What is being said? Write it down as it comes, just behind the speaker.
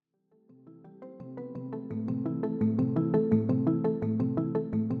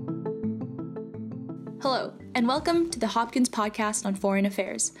Hello, and welcome to the Hopkins Podcast on Foreign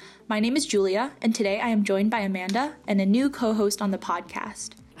Affairs. My name is Julia, and today I am joined by Amanda and a new co-host on the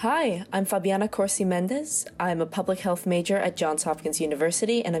podcast. Hi, I'm Fabiana Corsi Mendez. I'm a public health major at Johns Hopkins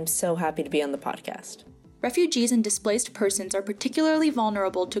University, and I'm so happy to be on the podcast. Refugees and displaced persons are particularly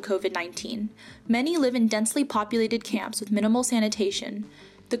vulnerable to COVID-19. Many live in densely populated camps with minimal sanitation.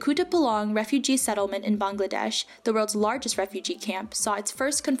 The Kutupalong refugee settlement in Bangladesh, the world's largest refugee camp, saw its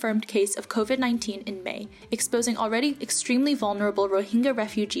first confirmed case of COVID-19 in May, exposing already extremely vulnerable Rohingya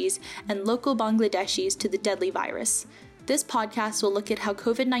refugees and local Bangladeshis to the deadly virus. This podcast will look at how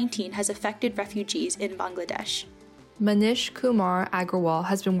COVID-19 has affected refugees in Bangladesh. Manish Kumar Agrawal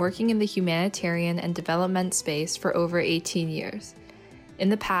has been working in the humanitarian and development space for over 18 years. In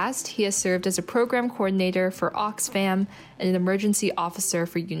the past, he has served as a program coordinator for Oxfam and an emergency officer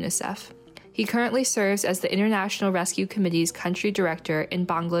for UNICEF. He currently serves as the International Rescue Committee's country director in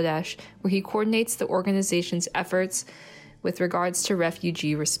Bangladesh, where he coordinates the organization's efforts with regards to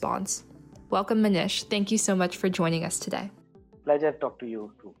refugee response. Welcome, Manish. Thank you so much for joining us today. Pleasure to talk to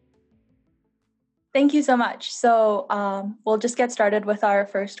you too. Thank you so much. So we'll just get started with our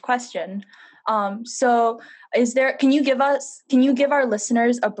first question. Can you give our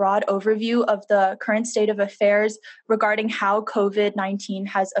listeners a broad overview of the current state of affairs regarding how COVID-19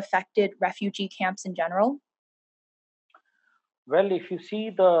 has affected refugee camps in general? Well, if you see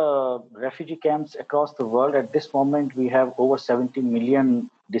the refugee camps across the world, at this moment, we have over 70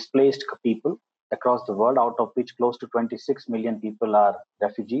 million displaced people across the world, out of which close to 26 million people are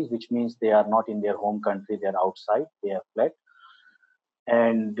refugees, which means they are not in their home country, they are outside, they have fled.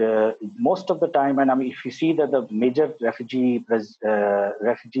 And most of the time, if you see that the major refugees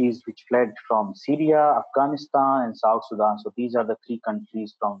which fled from Syria, Afghanistan, and South Sudan, so these are the three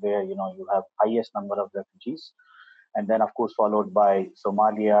countries from where you have highest number of refugees, and then of course followed by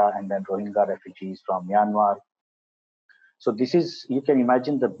Somalia and then Rohingya refugees from Myanmar. So this is, you can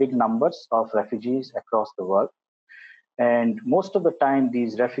imagine the big numbers of refugees across the world. And most of the time,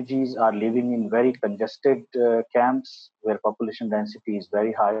 these refugees are living in very congested camps where population density is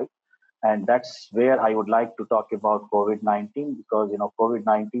very high. And that's where I would like to talk about COVID-19, because,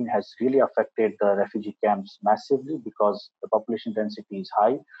 COVID-19 has really affected the refugee camps massively because the population density is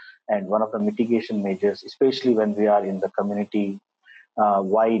high. And one of the mitigation measures, especially when we are in the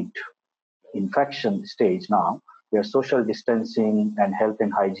community-wide infection stage now, where social distancing and health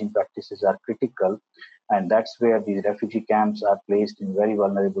and hygiene practices are critical. And that's where these refugee camps are placed in very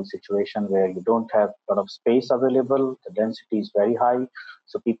vulnerable situation where you don't have a lot of space available. The density is very high.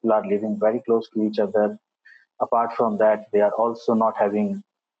 So people are living very close to each other. Apart from that, they are also not having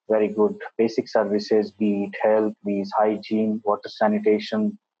very good basic services, be it health, be it hygiene, water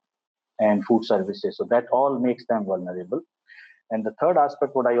sanitation, and food services. So that all makes them vulnerable. And the third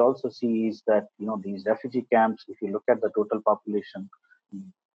aspect, what I also see is that, these refugee camps, if you look at the total population,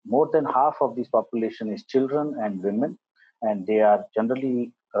 more than half of this population is children and women, and they are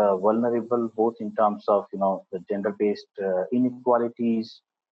generally vulnerable both in terms of, the gender-based inequalities.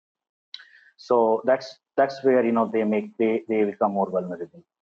 So that's where, they become more vulnerable.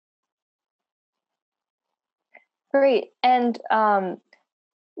 Great. And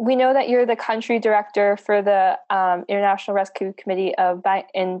we know that you're the country director for the International Rescue Committee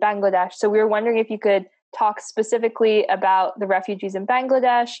in Bangladesh. So we were wondering if you could talk specifically about the refugees in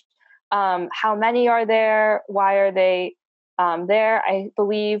Bangladesh. How many are there? Why are they there? I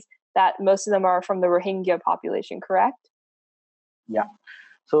believe that most of them are from the Rohingya population, correct? Yeah.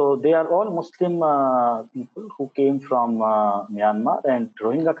 So they are all Muslim people who came from Myanmar, and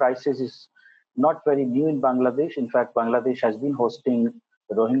Rohingya crisis is not very new in Bangladesh. In fact, Bangladesh has been hosting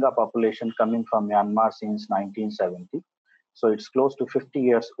the Rohingya population coming from Myanmar since 1970. So it's close to 50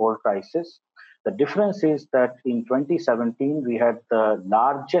 years old crisis. The difference is that in 2017, we had the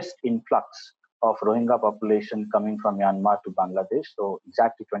largest influx of Rohingya population coming from Myanmar to Bangladesh. So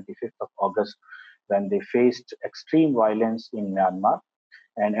exactly 25th of August, when they faced extreme violence in Myanmar.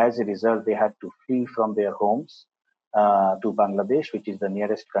 And as a result, they had to flee from their homes to Bangladesh, which is the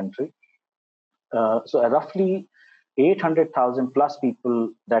nearest country. So roughly 800,000 plus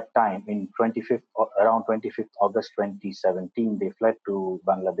people that time around 25th August 2017, they fled to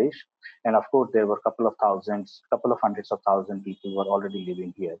Bangladesh. And of course, there were a couple of hundreds of thousands people who were already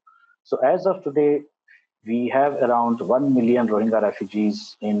living here. So as of today, we have around 1 million Rohingya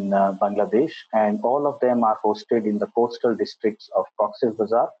refugees in Bangladesh, and all of them are hosted in the coastal districts of Cox's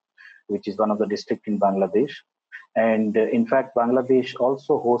Bazar, which is one of the districts in Bangladesh. And in fact, Bangladesh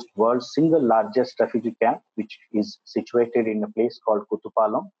also hosts world's single largest refugee camp, which is situated in a place called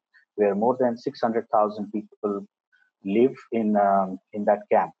Kutupalong, where more than 600,000 people live in that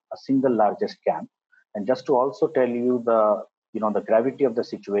camp, a single largest camp. And just to also tell you the gravity of the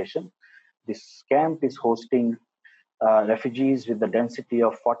situation, this camp is hosting refugees with the density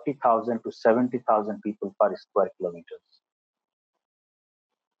of 40,000 to 70,000 people per square kilometers.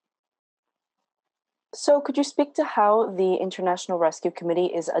 So, could you speak to how the International Rescue Committee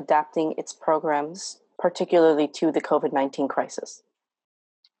is adapting its programs, particularly to the COVID-19 crisis?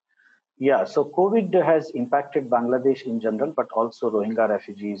 Yeah, so COVID has impacted Bangladesh in general, but also Rohingya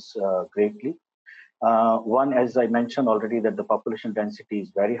refugees greatly. One, as I mentioned already, that the population density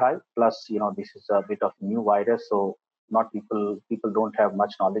is very high. Plus, this is a bit of new virus, so not people don't have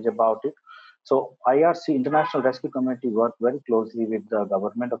much knowledge about it. So IRC, International Rescue Committee, work very closely with the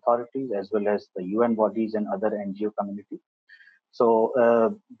government authorities as well as the UN bodies and other NGO community. So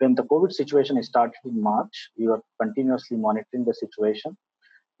when the COVID situation started in March, we were continuously monitoring the situation.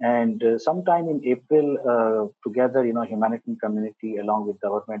 And sometime in April, together, humanitarian community along with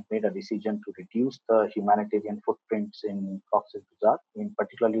government made a decision to reduce the humanitarian footprints in Cox's Bazar,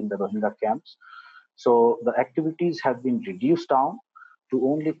 particularly in the Rohingya camps. So the activities have been reduced down to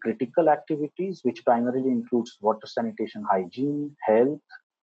only critical activities, which primarily includes water sanitation, hygiene, health,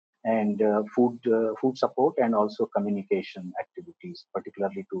 and food support, and also communication activities,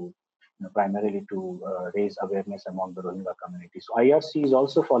 particularly to primarily to raise awareness among the Rohingya community. So IRC is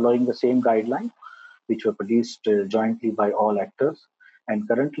also following the same guideline, which were produced jointly by all actors. And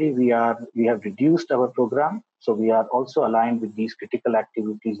currently, we have reduced our program, so we are also aligned with these critical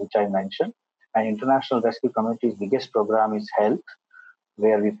activities which I mentioned. And International Rescue Committee's biggest program is health,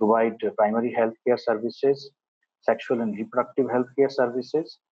 where we provide primary healthcare services, sexual and reproductive healthcare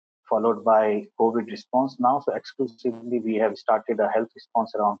services, followed by COVID response now. So exclusively, we have started a health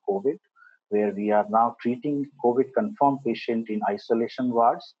response around COVID, where we are now treating COVID confirmed patient in isolation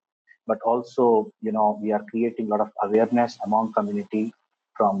wards, but also, we are creating a lot of awareness among community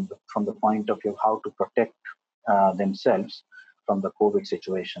from the point of view of how to protect themselves from the COVID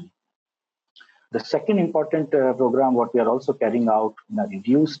situation. The second important program, what we are also carrying out in a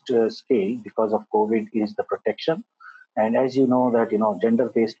reduced scale because of COVID, is the protection. And as you know that,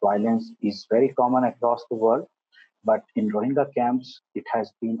 gender-based violence is very common across the world, but in Rohingya camps, it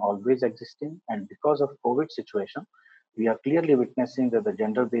has been always existing. And because of COVID situation, we are clearly witnessing that the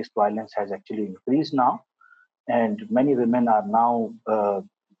gender-based violence has actually increased now. And many women are now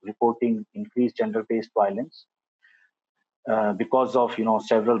reporting increased gender-based violence because of,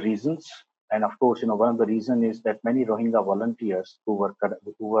 several reasons. And of course, one of the reasons is that many Rohingya volunteers who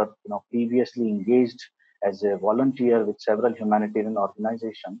were previously engaged as a volunteer with several humanitarian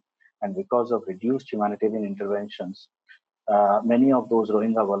organizations, and because of reduced humanitarian interventions, many of those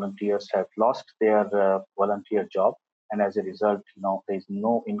Rohingya volunteers have lost their volunteer job, and as a result, there is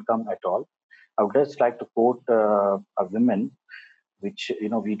no income at all. I would just like to quote a woman, which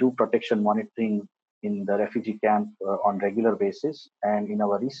we do protection monitoring in the refugee camp on regular basis. And in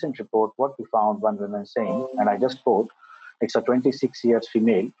our recent report, what we found, one woman saying, and I just quote, it's a 26 years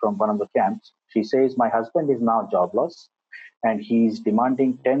female from one of the camps. She says, "My husband is now jobless and he's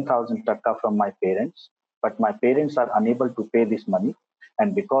demanding 10,000 taka from my parents, but my parents are unable to pay this money.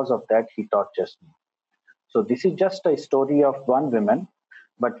 And because of that, he tortures me." So this is just a story of one woman,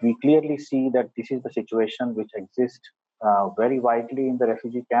 but we clearly see that this is the situation which exists very widely in the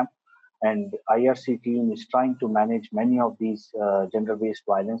refugee camp. And IRC team is trying to manage many of these gender-based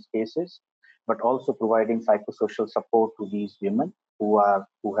violence cases, but also providing psychosocial support to these women who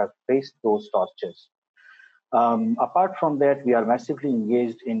have faced those tortures. Apart from that, we are massively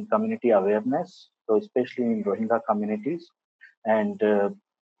engaged in community awareness, so especially in Rohingya communities, and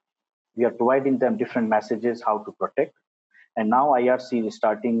we are providing them different messages how to protect. And now IRC is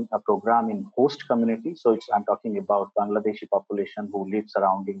starting a program in host communities. So I'm talking about Bangladeshi population who live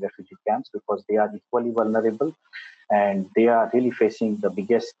surrounding refugee camps, because they are equally vulnerable and they are really facing the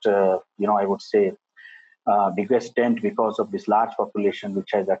biggest, I would say, biggest dent because of this large population,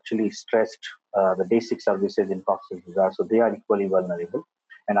 which has actually stressed the basic services in Cox's Bazar. So they are equally vulnerable.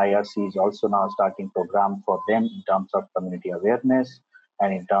 And IRC is also now starting program for them in terms of community awareness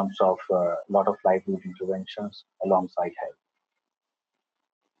and in terms of a lot of livelihood interventions alongside health.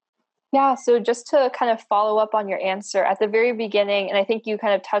 Yeah, so just to kind of follow up on your answer at the very beginning, and I think you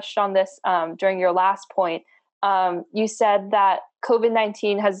kind of touched on this during your last point, you said that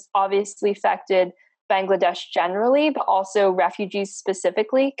COVID-19 has obviously affected Bangladesh generally, but also refugees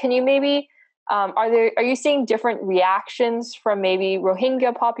specifically. Can you maybe, are you seeing different reactions from maybe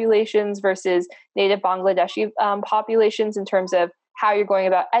Rohingya populations versus native Bangladeshi populations in terms of how you're going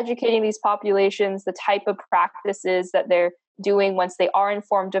about educating these populations, the type of practices that they're doing once they are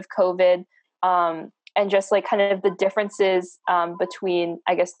informed of COVID, and just like kind of the differences between,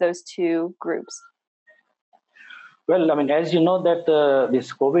 I guess, those two groups? Well, I mean, as you know, that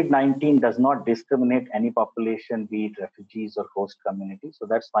this COVID-19 does not discriminate any population, be it refugees or host communities. So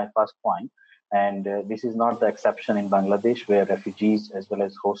that's my first point. And this is not the exception in Bangladesh, where refugees as well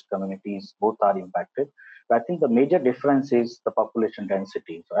as host communities both are impacted. But I think the major difference is the population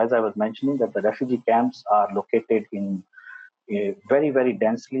density. So as I was mentioning, that the refugee camps are located in very, very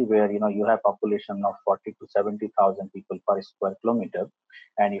densely, where you have population of 40 to 70,000 people per square kilometer.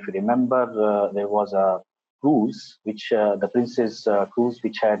 And if you remember, there was a cruise, which the Princess cruise,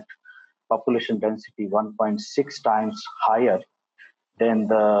 which had population density 1.6 times higher than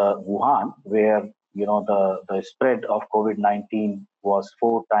the Wuhan, where the spread of COVID-19 was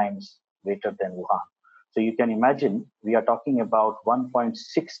 4 times greater than Wuhan. So you can imagine we are talking about 1.6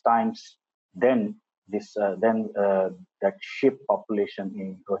 times then that ship population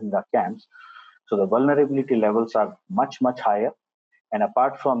in Rohingya camps. So the vulnerability levels are much, much higher. And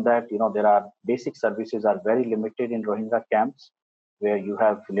apart from that, there are basic services are very limited in Rohingya camps, where you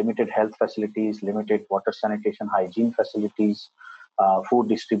have limited health facilities, limited water sanitation, hygiene facilities, food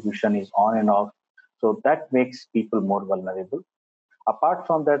distribution is on and off. So that makes people more vulnerable. Apart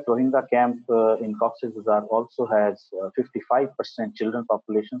from that, Rohingya camp in Cox's Bazar also has 55% children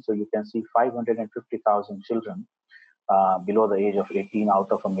population. So you can see 550,000 children below the age of 18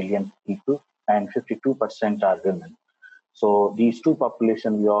 out of a million people, and 52% are women. So these two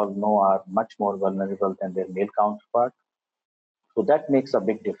populations we all know are much more vulnerable than their male counterpart. So that makes a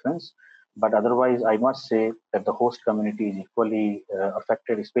big difference. But otherwise, I must say that the host community is equally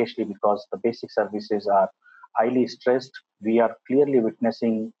affected, especially because the basic services are highly stressed. We are clearly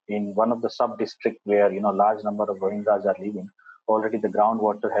witnessing in one of the sub-districts where large number of Rohingyas are living. Already the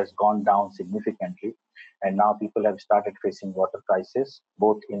groundwater has gone down significantly, and now people have started facing water crisis,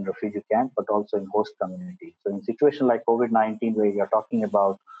 both in refugee camp but also in host community. So in situation like COVID-19, where we are talking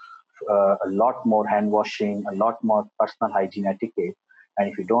about a lot more hand washing, a lot more personal hygiene etiquette. And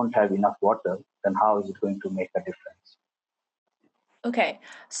if you don't have enough water, then how is it going to make a difference? Okay,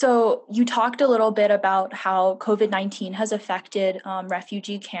 so you talked a little bit about how COVID-19 has affected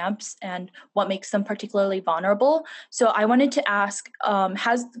refugee camps and what makes them particularly vulnerable. So I wanted to ask,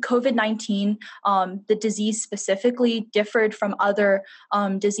 has COVID-19, the disease specifically, differed from other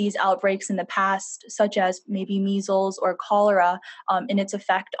disease outbreaks in the past, such as maybe measles or cholera, in its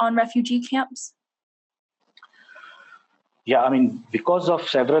effect on refugee camps? Yeah, I mean, because of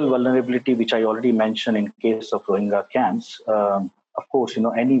several vulnerability, which I already mentioned in case of Rohingya camps, of course,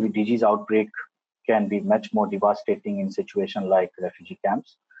 any disease outbreak can be much more devastating in situation like refugee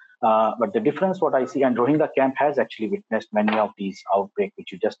camps. But the difference, what I see, and Rohingya camp has actually witnessed many of these outbreaks,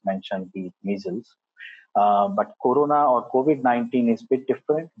 which you just mentioned, the measles. But Corona or COVID-19 is a bit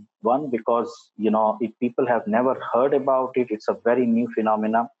different. One, because, if people have never heard about it, it's a very new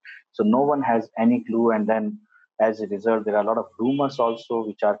phenomenon. So no one has any clue. And then as a result, there are a lot of rumors also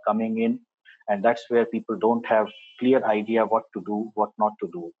which are coming in. And that's where people don't have clear idea what to do, what not to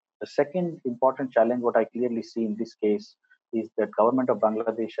do. The second important challenge, what I clearly see in this case, is that government of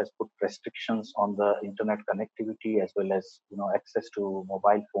Bangladesh has put restrictions on the internet connectivity as well as access to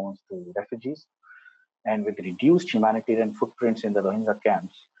mobile phones to refugees. And with reduced humanitarian footprints in the Rohingya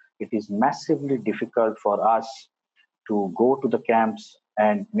camps, it is massively difficult for us to go to the camps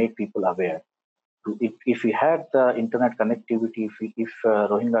and make people aware. If we had the internet connectivity, if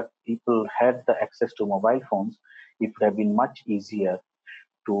Rohingya people had the access to mobile phones, it would have been much easier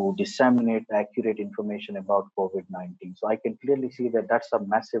to disseminate accurate information about COVID-19. So I can clearly see that that's a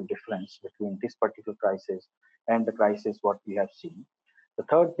massive difference between this particular crisis and the crisis what we have seen. The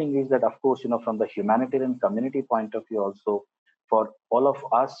third thing is that, of course, from the humanitarian community point of view, also for all of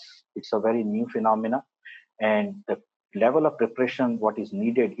us, it's a very new phenomena, and the level of preparation what is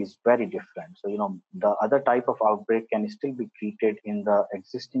needed is very different. So, the other type of outbreak can still be treated in the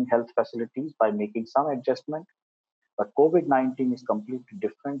existing health facilities by making some adjustment, but COVID-19 is completely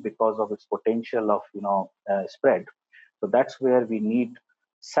different because of its potential of spread. So that's where we need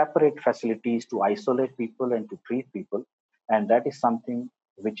separate facilities to isolate people and to treat people, and that is something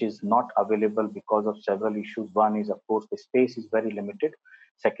which is not available because of several issues. One is, of course, the space is very limited.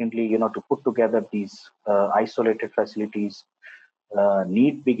 Secondly, to put together these isolated facilities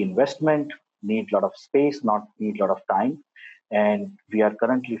need big investment, need a lot of space, not need a lot of time, and we are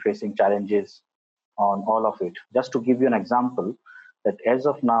currently facing challenges on all of it. Just to give you an example, that as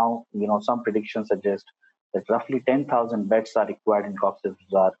of now, some predictions suggest that roughly 10,000 beds are required in Cox's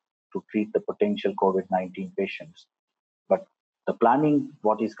Bazar to treat the potential COVID-19 patients. But the planning,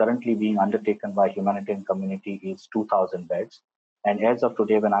 what is currently being undertaken by humanitarian community, is 2,000 beds. And as of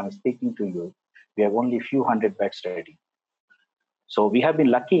today, when I'm speaking to you, we have only a few hundred beds ready. So we have been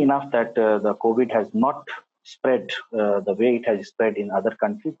lucky enough that the COVID has not spread the way it has spread in other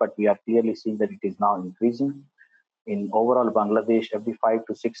countries, but we are clearly seeing that it is now increasing. In overall Bangladesh, every 5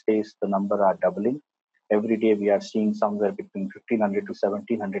 to 6 days, the number are doubling. Every day, we are seeing somewhere between 1,500 to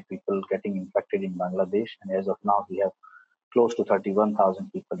 1,700 people getting infected in Bangladesh. And as of now, we have close to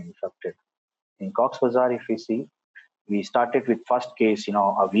 31,000 people infected. In Cox's Bazar, if we see, we started with first case,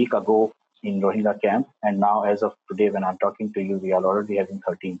 a week ago in Rohingya camp. And now, as of today, when I'm talking to you, we are already having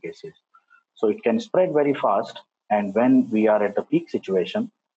 13 cases. So it can spread very fast. And when we are at the peak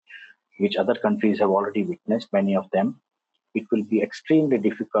situation, which other countries have already witnessed, many of them, it will be extremely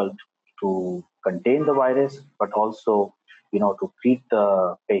difficult to contain the virus, but also, to treat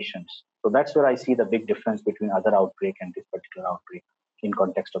the patients. So that's where I see the big difference between other outbreak and this particular outbreak in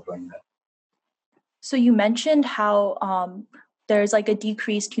context of Rohingya. So you mentioned how there's like a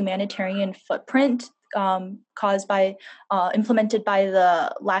decreased humanitarian footprint caused by implemented by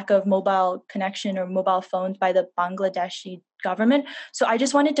the lack of mobile connection or mobile phones by the Bangladeshi government. So I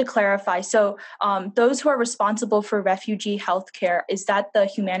just wanted to clarify. So those who are responsible for refugee healthcare, is that the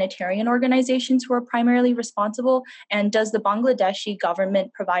humanitarian organizations who are primarily responsible? And does the Bangladeshi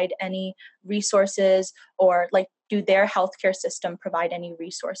government provide any resources, or like do their healthcare system provide any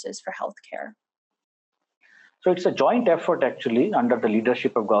resources for healthcare? So it's a joint effort actually under the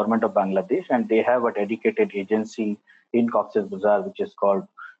leadership of Government of Bangladesh, and they have a dedicated agency in Cox's Bazar which is called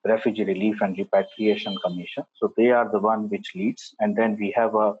Refugee Relief and Repatriation Commission. So they are the one which leads, and then we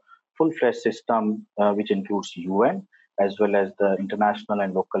have a full-fledged system which includes UN as well as the international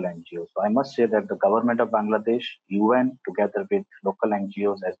and local NGOs. So I must say that the Government of Bangladesh, UN, together with local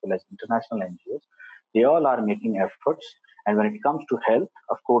NGOs as well as international NGOs, they all are making efforts. And when it comes to health,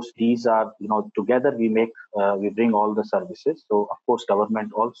 of course, these are, together we bring all the services. So, of course,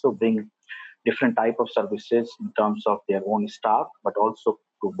 government also bring different type of services in terms of their own staff, but also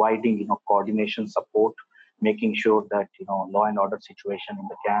providing, coordination support, making sure that, law and order situation in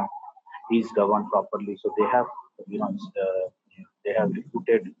the camp is governed properly. So they have, they have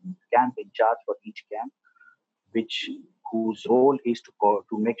recruited camp in charge for each camp, whose role is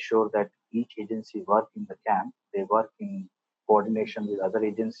to make sure that each agency work in the camp, they work in coordination with other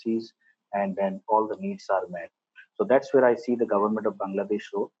agencies, and then all the needs are met. So that's where I see the Government of Bangladesh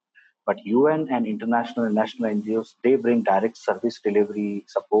role. But UN and international and national NGOs, they bring direct service delivery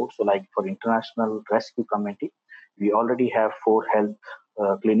support. So like for International Rescue Committee, we already have 4 health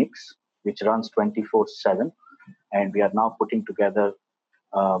clinics, which runs 24/7. And we are now putting together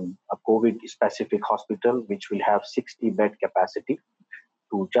a COVID-specific hospital, which will have 60-bed capacity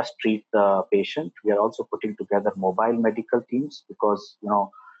to just treat the patient. We are also putting together mobile medical teams because,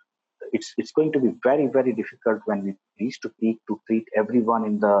 it's going to be very, very difficult when we reach to peak to treat everyone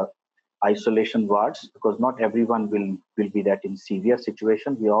in the isolation wards, because not everyone will be that in severe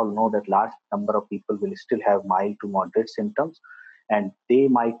situation. We all know that large number of people will still have mild to moderate symptoms, and they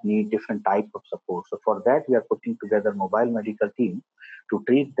might need different type of support. So for that, we are putting together mobile medical team to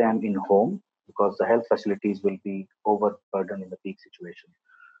treat them in home, because the health facilities will be overburdened in the peak situation.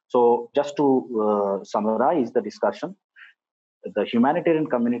 So just to summarize the discussion, the humanitarian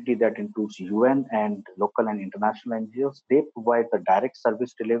community that includes UN and local and international NGOs, they provide the direct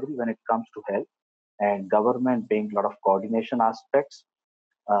service delivery when it comes to health, and government being a lot of coordination aspects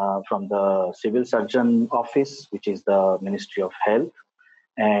from the civil surgeon office, which is the Ministry of Health,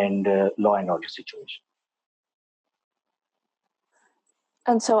 and law and order situation.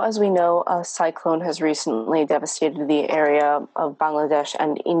 And so, as we know, a cyclone has recently devastated the area of Bangladesh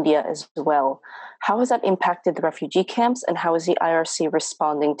and India as well. How has that impacted the refugee camps, and how is the IRC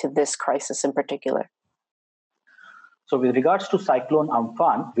responding to this crisis in particular? So with regards to Cyclone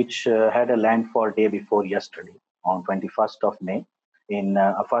Amphan, which had a landfall day before yesterday on 21st of May,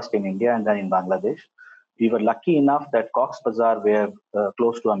 first in India and then in Bangladesh, we were lucky enough that Cox's Bazar, where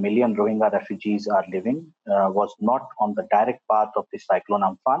close to 1 million Rohingya refugees are living, was not on the direct path of the Cyclone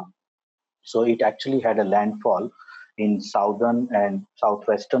Amphan. So it actually had a landfall in southern and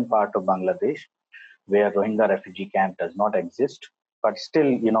southwestern part of Bangladesh, where Rohingya refugee camp does not exist. But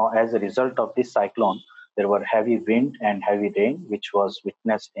still, as a result of this cyclone, there were heavy wind and heavy rain, which was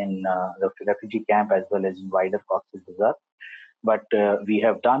witnessed in the refugee camp as well as in wider Cox's Bazar. But we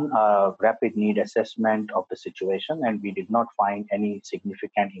have done a rapid need assessment of the situation, and we did not find any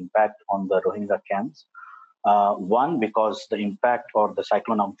significant impact on the Rohingya camps. One, because the impact or the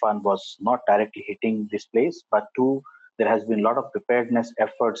Cyclone Amphan was not directly hitting this place, but two, there has been a lot of preparedness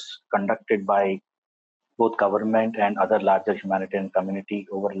efforts conducted by both government and other larger humanitarian community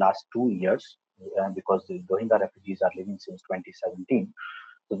over the last 2 years, because the Rohingya refugees are living since 2017.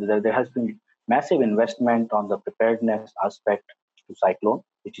 So there has been massive investment on the preparedness aspect to cyclone.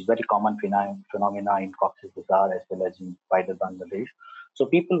 which is very common phenomena in Cox's Bazar as well as in wider Bangladesh. So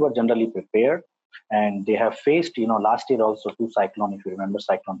people were generally prepared, and they have faced, last year also two cyclones, if you remember,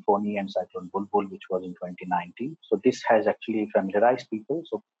 Cyclone Foni and Cyclone Bulbul, which was in 2019. So this has actually familiarized people.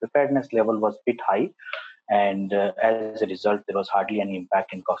 So preparedness level was a bit high, and as a result, there was hardly any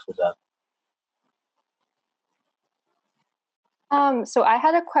impact in Cox's Bazar. So I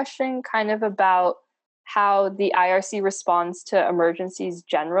had a question kind of about how the IRC responds to emergencies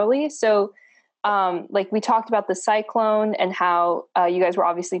generally. So like we talked about the cyclone and how you guys were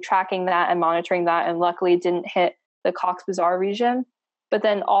obviously tracking that and monitoring that, and luckily it didn't hit the Cox's Bazar region. But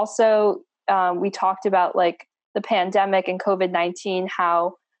then also we talked about like the pandemic and COVID-19,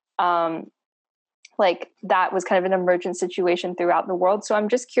 how like that was kind of an emergent situation throughout the world. So I'm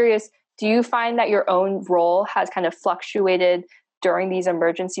just curious, do you find that your own role has kind of fluctuated during these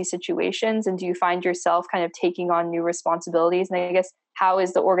emergency situations? And do you find yourself kind of taking on new responsibilities? And I guess, how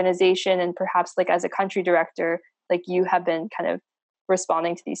is the organization, and perhaps like as a country director, like you have been kind of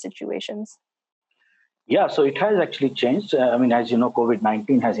responding to these situations? Yeah, so it has actually changed. As you know,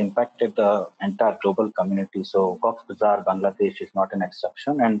 COVID-19 has impacted the entire global community. So Cox's Bazar, Bangladesh is not an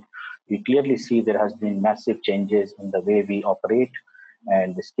exception. And we clearly see there has been massive changes in the way we operate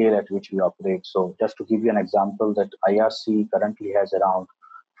and the scale at which we operate. So just to give you an example, that IRC currently has around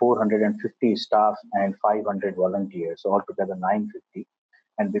 450 staff and 500 volunteers, so altogether 950.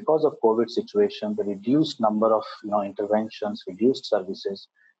 And because of COVID situation, the reduced number of interventions, reduced services,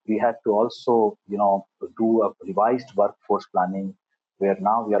 we had to also do a revised workforce planning, where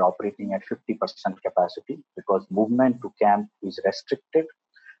now we are operating at 50% capacity because movement to camp is restricted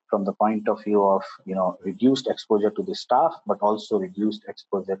from the point of view of reduced exposure to the staff, but also reduced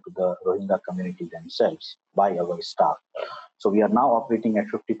exposure to the Rohingya community themselves by our staff. So we are now operating at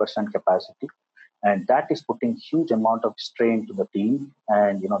 50% capacity, and that is putting huge amount of strain to the team.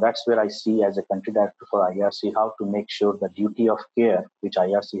 And that's where I see, as a country director for IRC, how to make sure the duty of care which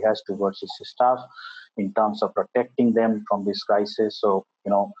IRC has towards its staff in terms of protecting them from this crisis. So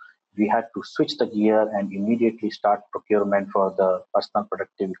we had to switch the gear and immediately start procurement for the personal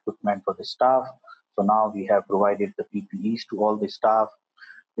protective equipment for the staff. So now we have provided the PPEs to all the staff.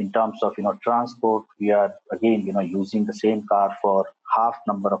 In terms of transport, we are again using the same car for half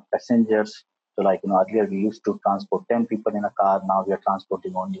number of passengers. So like earlier we used to transport 10 people in a car. Now we are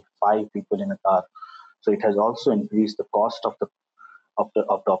transporting only 5 people in a car. So it has also increased the cost of the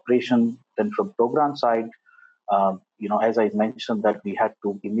operation. Then from program side, as I mentioned, that we had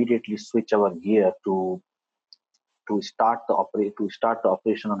to immediately switch our gear to start the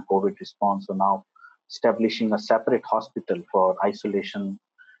operation on COVID response. So now establishing a separate hospital for isolation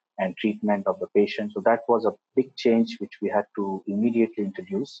and treatment of the patient. So that was a big change which we had to immediately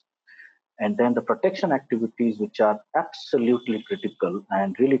introduce. And then the protection activities, which are absolutely critical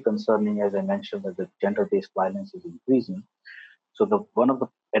and really concerning, as I mentioned, that the gender-based violence is increasing. So one of the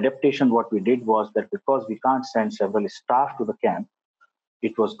adaptation what we did was that because we can't send several staff to the camp,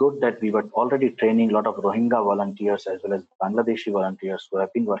 it was good that we were already training a lot of Rohingya volunteers as well as Bangladeshi volunteers who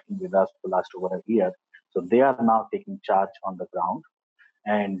have been working with us for the last over a year. So they are now taking charge on the ground,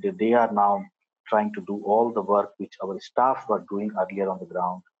 and they are now trying to do all the work which our staff were doing earlier on the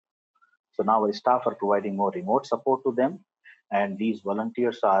ground. So now our staff are providing more remote support to them, and these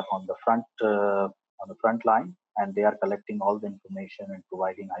volunteers are on the front line, and they are collecting all the information and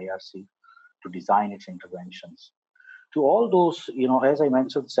providing IRC to design its interventions. To all those, as I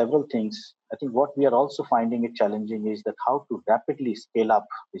mentioned, several things, I think what we are also finding it challenging is that how to rapidly scale up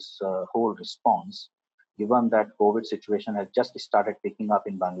this whole response, given that COVID situation has just started picking up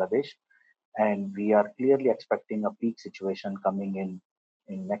in Bangladesh, and we are clearly expecting a peak situation coming in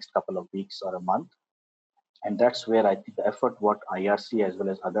next couple of weeks or a month. And that's where I think the effort what IRC as well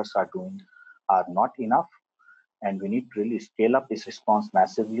as others are doing are not enough. And we need to really scale up this response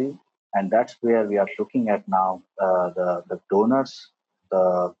massively. And that's where we are looking at now the donors,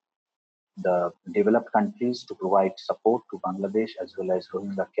 the developed countries to provide support to Bangladesh as well as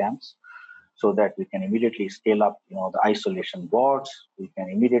Rohingya camps, so that we can immediately scale up, the isolation wards, we can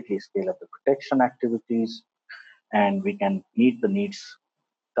immediately scale up the protection activities, and we can meet the needs.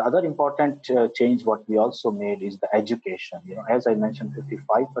 The other important change what we also made is the education. As I mentioned,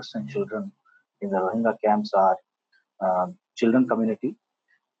 55% children in the Rohingya camps are children community.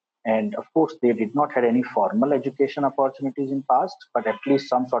 And of course, they did not have any formal education opportunities in past, but at least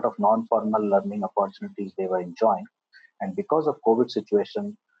some sort of non-formal learning opportunities they were enjoying. And because of COVID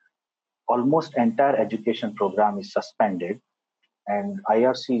situation, almost entire education program is suspended. And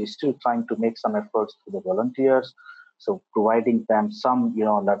IRC is still trying to make some efforts to the volunteers. So providing them some,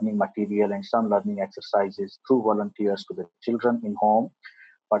 learning material and some learning exercises through volunteers to the children in home.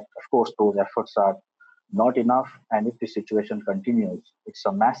 But of course, those efforts are not enough. And if the situation continues, it's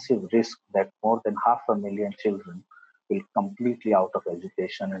a massive risk that more than 500,000 children will completely out of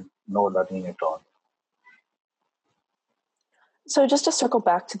education and no learning at all. So, just to circle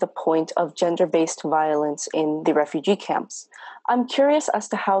back to the point of gender based violence in the refugee camps, I'm curious as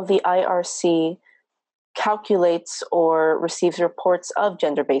to how the IRC calculates or receives reports of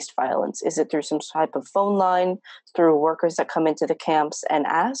gender based violence. Is it through some type of phone line, through workers that come into the camps and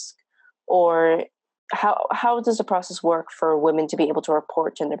ask? Or how does the process work for women to be able to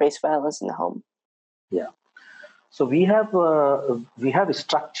report gender based violence in the home? Yeah. So we have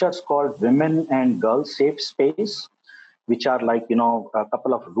structures called Women and Girls Safe Space, which are like a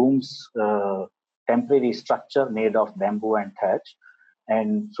couple of rooms, temporary structure made of bamboo and thatch.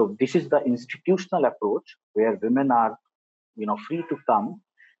 And so this is the institutional approach where women are free to come,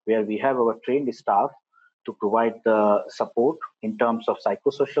 where we have our trained staff to provide the support in terms of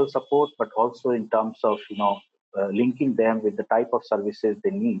psychosocial support, but also in terms of linking them with the type of services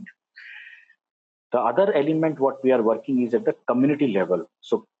they need. The other element what we are working is at the community level.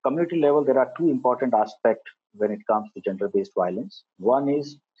 So community level, there are two important aspects when it comes to gender-based violence. One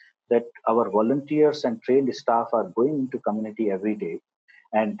is that our volunteers and trained staff are going into community every day,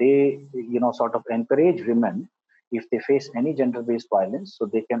 and they sort of encourage women if they face any gender-based violence, so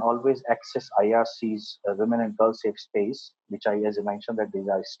they can always access IRC's Women and Girls Safe Space, which as I mentioned, that these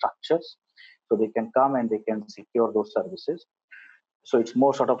are structures, so they can come and they can secure those services. So it's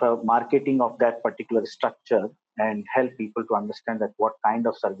more sort of a marketing of that particular structure and help people to understand that what kind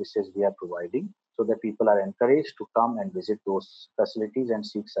of services we are providing, so that people are encouraged to come and visit those facilities and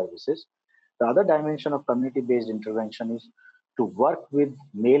seek services. The other dimension of community-based intervention is to work with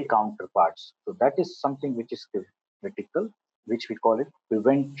male counterparts. So that is something which is critical, which we call it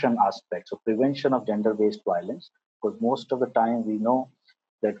prevention aspect. So prevention of gender-based violence, because most of the time we know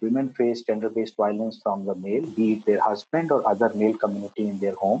that women face gender-based violence from the male, be it their husband or other male community in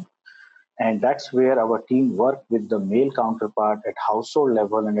their home. And that's where our team work with the male counterpart at household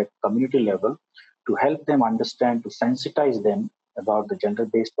level and at community level to help them understand, to sensitize them about the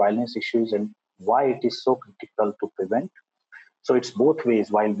gender-based violence issues and why it is so critical to prevent. So it's both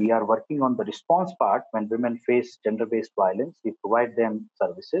ways. While we are working on the response part, when women face gender-based violence, we provide them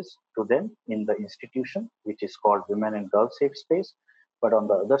services to them in the institution, which is called Women and Girls Safe Space. But on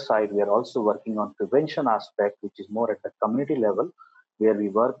the other side, we are also working on prevention aspect, which is more at the community level, where we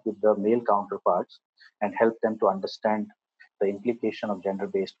work with the male counterparts and help them to understand the implication of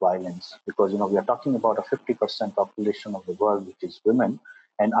gender-based violence. Because we are talking about a 50% population of the world, which is women,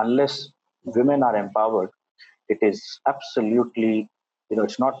 and unless women are empowered, it is absolutely,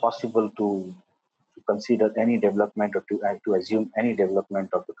 it's not possible to consider any development or to assume any development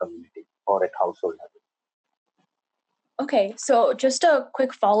of the community or at household level. Okay, so just a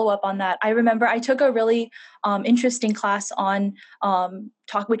quick follow-up on that. I remember I took a really interesting class on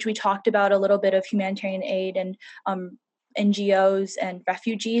which we talked about a little bit of humanitarian aid and NGOs and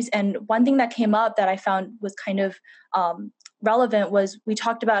refugees. And one thing that came up that I found was kind of relevant was we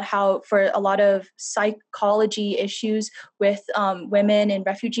talked about how for a lot of psychology issues with women in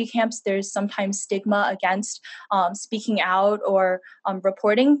refugee camps, there's sometimes stigma against speaking out or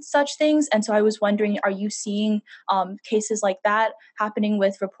reporting such things. And so I was wondering, are you seeing cases like that happening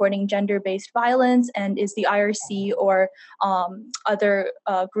with reporting gender-based violence? And is the IRC or other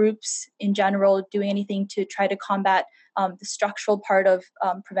groups in general doing anything to try to combat the structural part of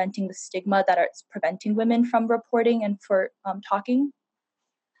preventing the stigma that is preventing women from reporting and for talking?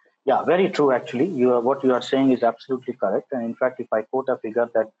 Yeah, very true. Actually, what you are saying is absolutely correct. And in fact, if I quote a figure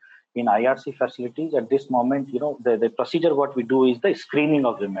that in IRC facilities at this moment, the procedure what we do is the screening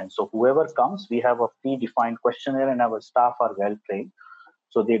of women. So whoever comes, we have a predefined questionnaire, and our staff are well trained.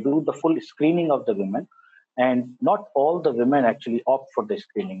 So they do the full screening of the women. And not all the women actually opt for the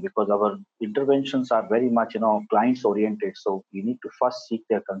screening, because our interventions are very much, clients oriented. So we need to first seek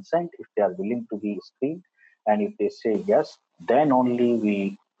their consent if they are willing to be screened. And if they say yes, then only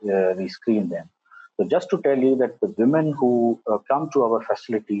we screen them. So just to tell you that the women who come to our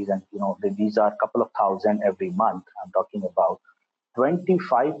facilities, and these are a couple of thousand every month, I'm talking about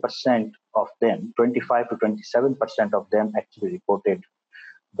 25% of them, 25 to 27% of them actually reported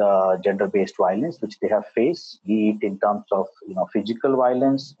the gender-based violence which they have faced, be it in terms of physical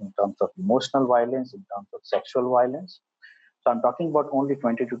violence, in terms of emotional violence, in terms of sexual violence. So I'm talking about only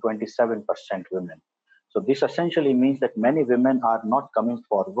 20 to 27% women. So this essentially means that many women are not coming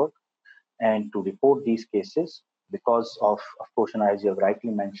forward and to report these cases because of course, as you have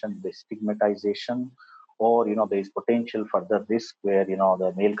rightly mentioned, the stigmatization, or there is potential further risk where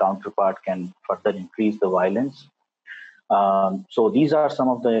the male counterpart can further increase the violence. So these are some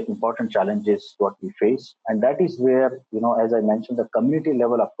of the important challenges what we face, and that is where, as I mentioned, the community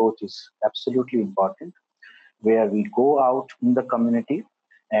level approach is absolutely important, where we go out in the community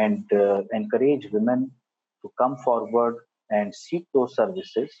and encourage women to come forward and seek those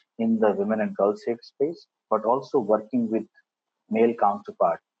services in the women and girls safe space, but also working with male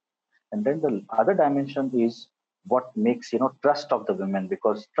counterpart. And then the other dimension is what makes trust of the women,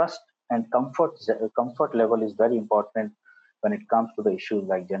 because trust and comfort level is very important when it comes to the issues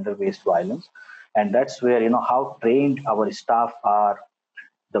like gender based violence. And that's where how trained our staff are,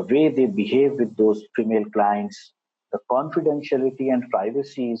 the way they behave with those female clients. The confidentiality and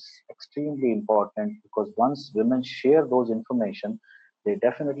privacy is extremely important, because once women share those information, they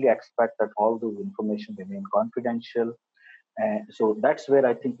definitely expect that all those information remain confidential. And so that's where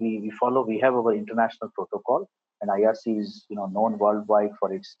I think we follow. We have our international protocol, and IRC is known worldwide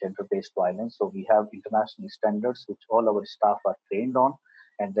for its gender-based violence. So we have international standards which all our staff are trained on,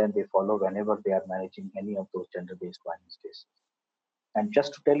 and then they follow whenever they are managing any of those gender-based violence cases. And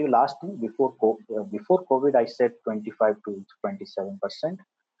just to tell you last thing, before COVID, I said 25 to 27%,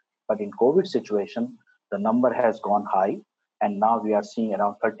 but in COVID situation, the number has gone high, and now we are seeing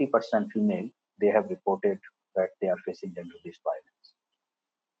around 30% female. They have reported that they are facing gender-based violence.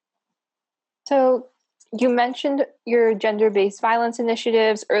 So you mentioned your gender-based violence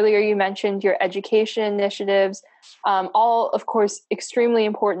initiatives. Earlier, you mentioned your education initiatives, all, of course, extremely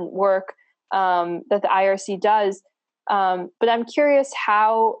important work that the IRC does. But I'm curious,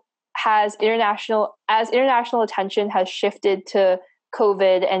 how has international attention has shifted to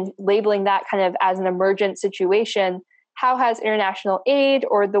COVID and labeling that kind of as an emergent situation, how has international aid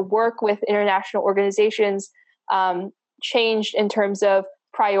or the work with international organizations changed in terms of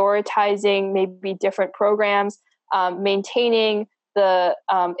prioritizing maybe different programs, maintaining the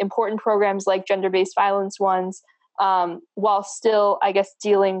important programs like gender-based violence ones, while still, I guess,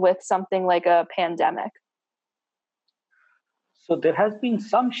 dealing with something like a pandemic? So there has been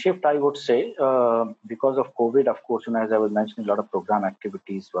some shift, I would say, because of COVID. Of course, as I was mentioning, a lot of program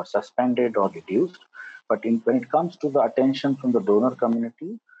activities were suspended or reduced. But when it comes to the attention from the donor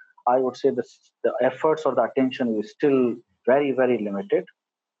community, I would say the efforts or the attention is still very, very limited,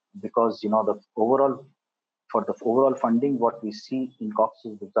 because the overall funding, what we see in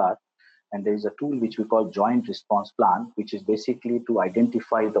Cox's Bazar, and there is a tool which we call Joint Response Plan, which is basically to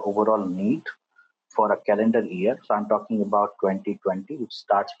identify the overall need for a calendar year. So I'm talking about 2020, which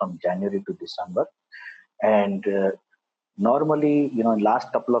starts from January to December. And normally, in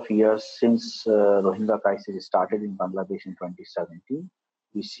last couple of years, since Rohingya crisis started in Bangladesh in 2017,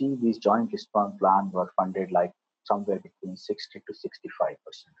 we see these joint response plans were funded like somewhere between 60 to 65%.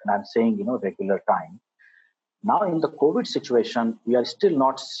 And I'm saying, regular time. Now in the COVID situation, we are still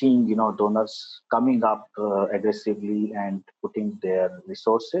not seeing, donors coming up aggressively and putting their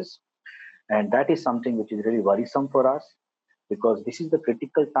resources. And that is something which is really worrisome for us, because this is the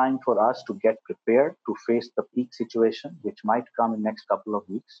critical time for us to get prepared to face the peak situation, which might come in next couple of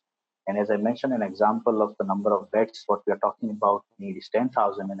weeks. And as I mentioned, an example of the number of beds, what we are talking about is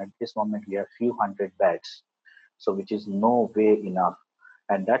 10,000. And at this moment, we have few hundred beds. So which is no way enough.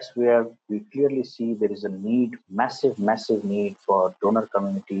 And that's where we clearly see there is a need, massive need for donor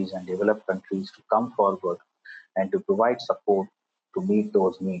communities and developed countries to come forward and to provide support to meet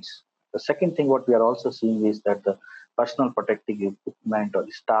those needs. The second thing what we are also seeing is that the personal protective equipment or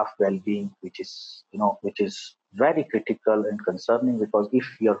staff well-being, which is very critical and concerning, because if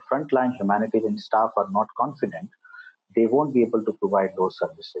your frontline humanitarian staff are not confident, they won't be able to provide those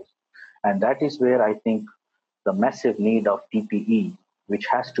services. And that is where I think the massive need of PPE, which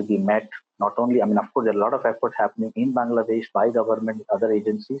has to be met, not only, of course, there are a lot of effort happening in Bangladesh by government, other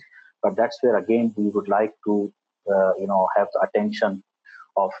agencies, but that's where, again, we would like to, have the attention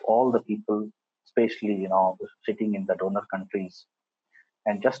of all the people, especially, sitting in the donor countries.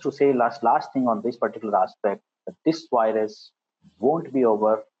 And just to say last thing on this particular aspect, that this virus won't be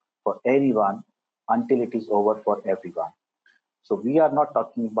over for anyone until it is over for everyone. So we are not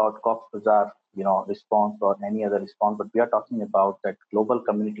talking about Cox's Bazar, response or any other response, but we are talking about that global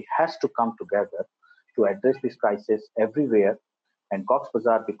community has to come together to address this crisis everywhere. And Cox's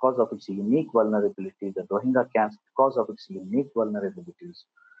Bazar, because of its unique vulnerability, the Rohingya camps, because of its unique vulnerabilities,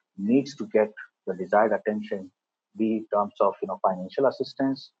 needs to get the desired attention, be in terms of financial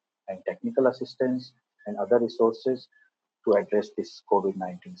assistance and technical assistance and other resources to address this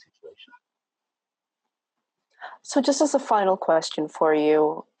COVID-19 situation. So just as a final question for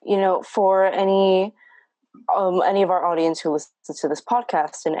you, for any of our audience who listens to this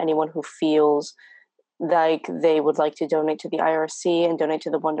podcast and anyone who feels like they would like to donate to the IRC and donate to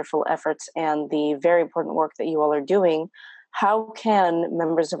the wonderful efforts and the very important work that you all are doing, how can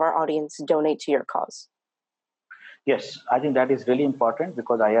members of our audience donate to your cause? Yes, I think that is really important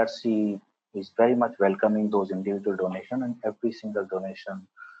because IRC is very much welcoming those individual donations, and every single donation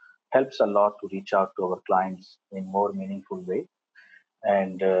helps a lot to reach out to our clients in more meaningful way.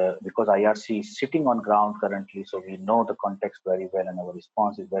 And because IRC is sitting on ground currently, so we know the context very well, and our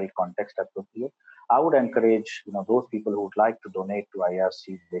response is very context appropriate. I would encourage those people who would like to donate to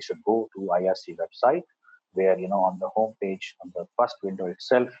IRC, they should go to IRC website, where on the home page, on the first window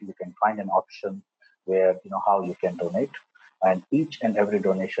itself, you can find an option where how you can donate, and each and every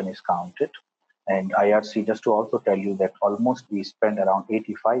donation is counted. And IRC, just to also tell you that almost we spend around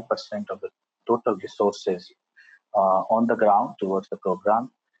 85% of the total resources on the ground towards the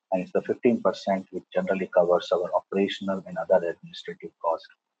program, and it's the 15% which generally covers our operational and other administrative costs.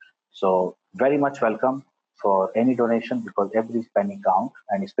 So very much welcome for any donation, because every penny counts,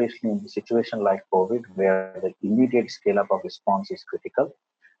 and especially in a situation like COVID, where the immediate scale up of response is critical,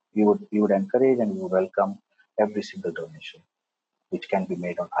 we would encourage and we would welcome every single donation, which can be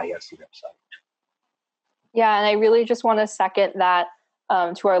made on IRC website. Yeah, and I really just want to second that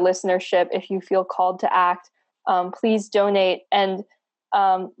to our listenership. If you feel called to act, please donate. And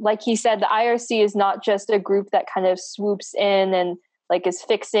like he said, the IRC is not just a group that kind of swoops in and is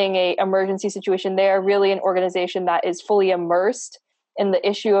fixing a emergency situation. They are really an organization that is fully immersed in the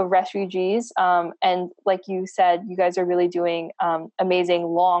issue of refugees. And like you said, you guys are really doing amazing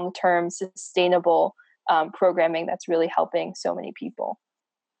long-term sustainable programming that's really helping so many people.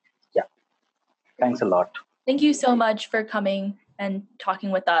 Yeah. Thanks a lot. Thank you so much for coming and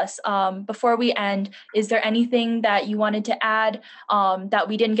talking with us. Before we end, is there anything that you wanted to add that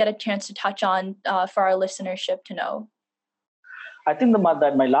we didn't get a chance to touch on for our listenership to know? I think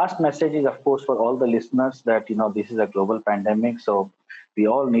that my last message is, of course, for all the listeners that, this is a global pandemic. So we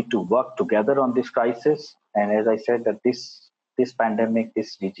all need to work together on this crisis. And as I said, that this pandemic,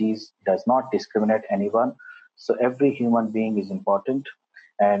 this disease does not discriminate anyone. So every human being is important.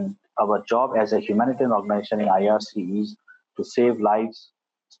 And our job as a humanitarian organization in IRC is to save lives,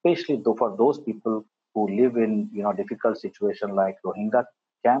 especially for those people who live in difficult situations like Rohingya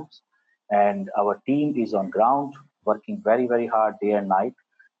camps. And our team is on ground, working very, very hard day and night.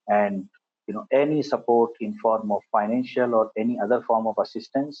 And any support in form of financial or any other form of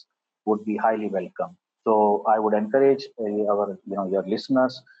assistance would be highly welcome. So I would encourage your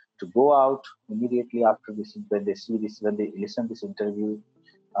listeners to go out immediately after this, when they listen to this interview,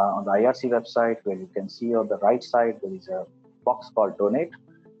 on the IRC website, where you can see on the right side there is a box called Donate,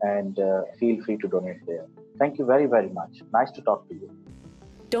 and feel free to donate there. Thank you very, very much. Nice to talk to you.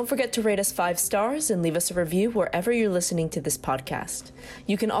 Don't forget to rate us 5 stars and leave us a review wherever you're listening to this podcast.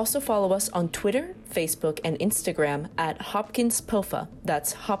 You can also follow us on Twitter, Facebook, and Instagram at Hopkins POFA.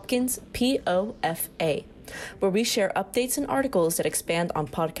 That's Hopkins POFA, where we share updates and articles that expand on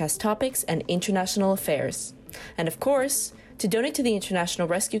podcast topics and international affairs. And of course, to donate to the International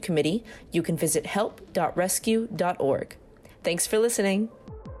Rescue Committee, you can visit help.rescue.org. Thanks for listening.